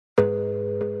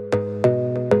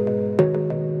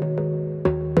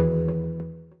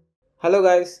Hello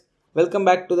guys, welcome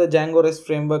back to the Django Rest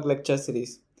Framework lecture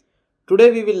series.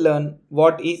 Today we will learn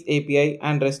what is API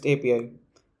and REST API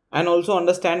and also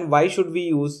understand why should we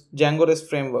use Django Rest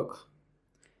Framework.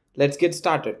 Let's get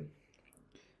started.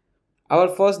 Our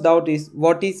first doubt is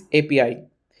what is API?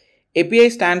 API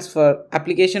stands for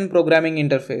Application Programming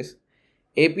Interface.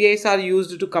 APIs are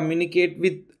used to communicate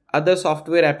with other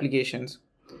software applications.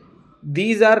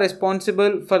 These are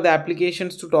responsible for the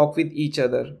applications to talk with each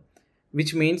other,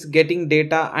 which means getting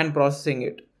data and processing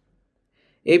it.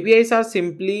 APIs are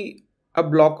simply a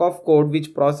block of code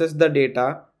which process the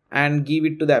data and give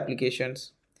it to the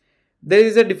applications. There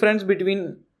is a difference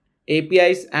between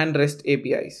APIs and REST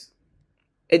APIs.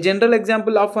 A general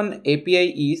example of an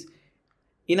API is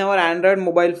in our Android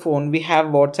mobile phone we have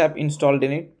WhatsApp installed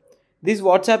in it. This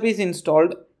WhatsApp is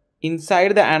installed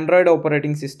inside the Android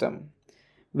operating system.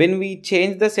 When we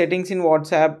change the settings in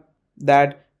WhatsApp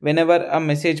that whenever a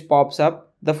message pops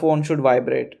up, the phone should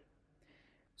vibrate.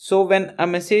 So when a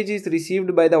message is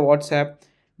received by the WhatsApp,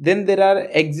 then there are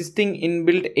existing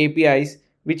inbuilt APIs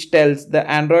which tells the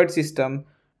Android system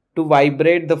to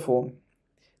vibrate the phone.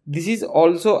 This is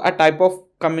also a type of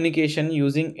communication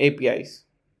using APIs.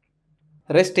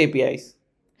 REST APIs.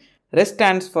 REST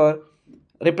stands for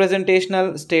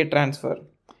Representational State Transfer.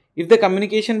 If the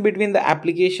communication between the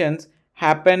applications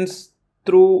happens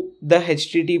through the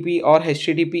HTTP or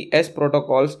HTTPS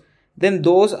protocols, then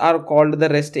those are called the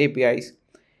REST APIs.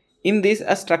 In this,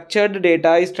 a structured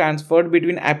data is transferred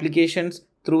between applications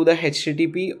through the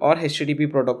HTTP or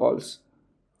HTTP protocols.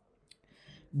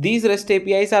 These REST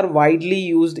APIs are widely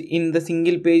used in the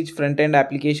single page front-end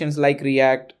applications like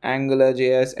React, Angular,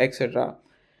 JS, etc.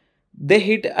 They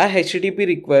hit a HTTP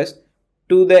request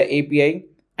to the API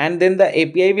and then the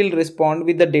API will respond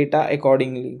with the data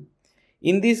accordingly.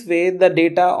 In this way, the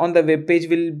data on the web page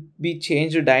will be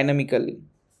changed dynamically.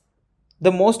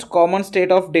 The most common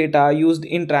state of data used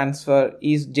in transfer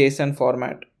is JSON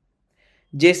format.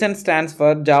 JSON stands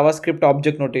for JavaScript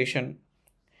Object Notation.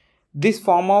 This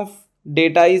form of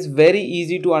data is very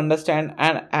easy to understand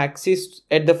and access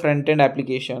at the front-end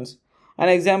applications. An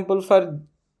example for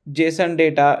JSON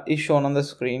data is shown on the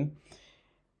screen.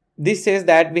 This says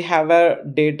that we have a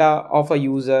data of a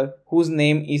user whose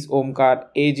name is Omkar,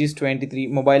 age is 23,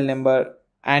 mobile number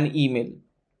and email.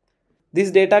 This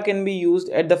data can be used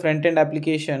at the front-end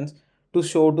applications to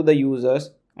show to the users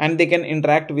and they can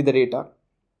interact with the data.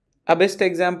 A best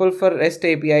example for REST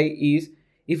API is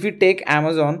if we take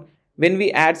Amazon, when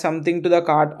we add something to the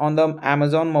cart on the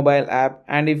Amazon mobile app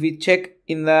and if we check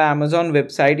in the Amazon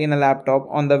website in a laptop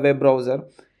on the web browser,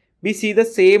 we see the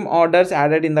same orders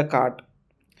added in the cart.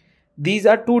 These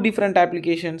are two different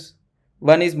applications.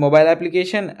 One is mobile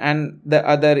application and the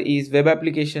other is web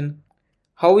application.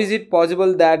 How is it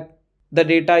possible that the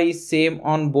data is same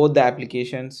on both the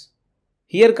applications?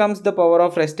 Here comes the power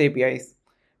of REST APIs.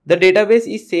 The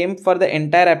database is same for the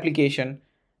entire application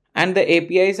and the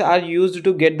APIs are used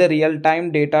to get the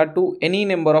real-time data to any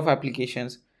number of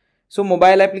applications. So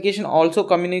mobile application also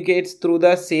communicates through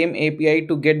the same API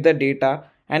to get the data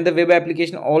and the web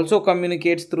application also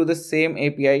communicates through the same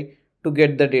API to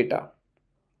get the data.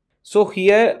 So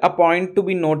here a point to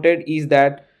be noted is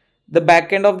that the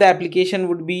backend of the application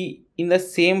would be in the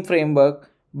same framework,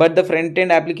 but the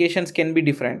front-end applications can be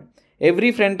different.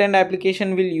 Every front-end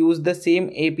application will use the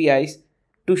same APIs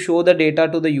to show the data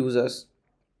to the users.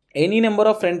 Any number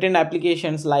of front-end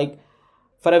applications, like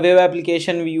for a web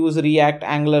application we use React,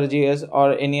 Angular, JS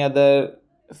or any other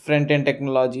front-end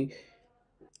technology.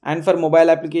 And for mobile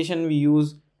application we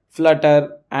use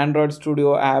Flutter, Android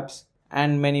Studio apps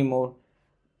and many more.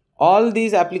 All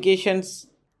these applications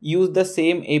use the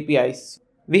same APIs.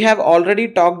 We have already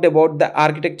talked about the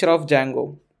architecture of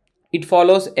Django. It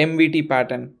follows MVT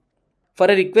pattern. For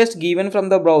a request given from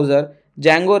the browser,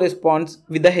 Django responds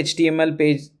with the HTML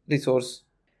page resource.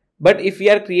 But if we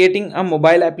are creating a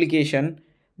mobile application,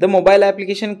 the mobile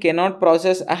application cannot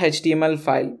process a HTML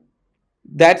file.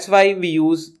 That's why we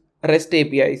use REST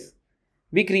APIs.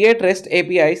 We create REST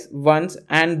APIs once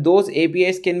and those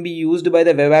APIs can be used by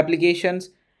the web applications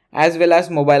as well as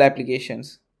mobile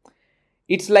applications.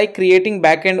 It's like creating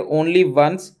backend only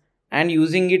once and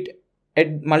using it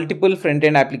at multiple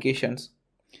front-end applications.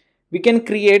 We can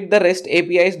create the REST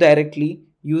APIs directly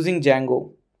using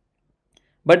Django.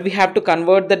 But we have to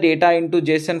convert the data into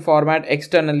JSON format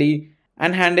externally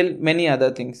and handle many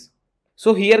other things.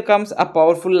 So here comes a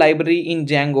powerful library in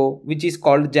Django which is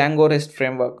called Django Rest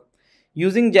Framework.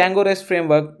 Using Django Rest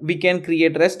Framework, we can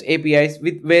create REST APIs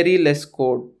with very less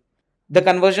code. The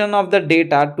conversion of the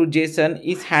data to JSON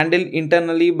is handled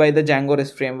internally by the Django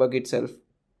Rest Framework itself.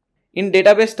 In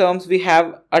database terms, we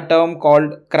have a term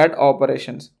called CRUD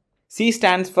operations. C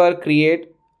stands for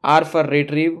create, R for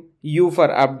retrieve, U for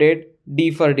update,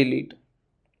 D for delete.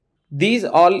 These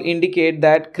all indicate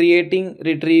that creating,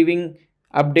 retrieving,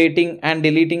 updating and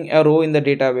deleting a row in the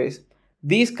database.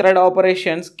 These CRUD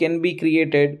operations can be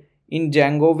created in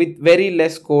Django with very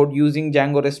less code using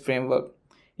Django Rest Framework.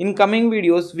 In coming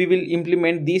videos, we will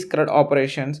implement these CRUD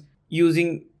operations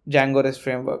using Django Rest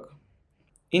Framework.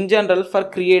 In general, for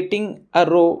creating a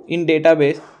row in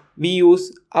database, we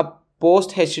use a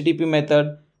post HTTP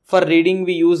method. For reading,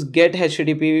 we use get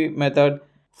HTTP method.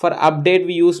 For update,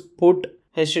 we use put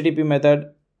HTTP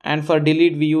method. And for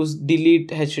delete, we use delete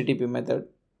HTTP method.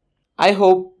 I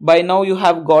hope by now you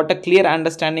have got a clear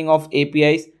understanding of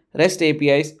APIs, REST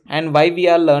APIs, and why we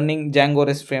are learning Django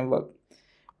Rest Framework.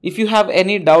 If you have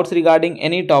any doubts regarding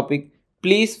any topic,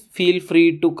 please feel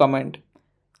free to comment.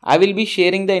 I will be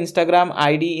sharing the Instagram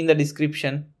ID in the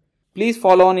description. Please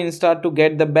follow on Insta to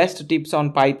get the best tips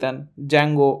on Python,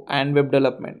 Django and web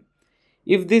development.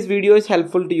 If this video is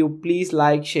helpful to you, please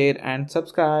like, share and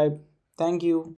subscribe. Thank you.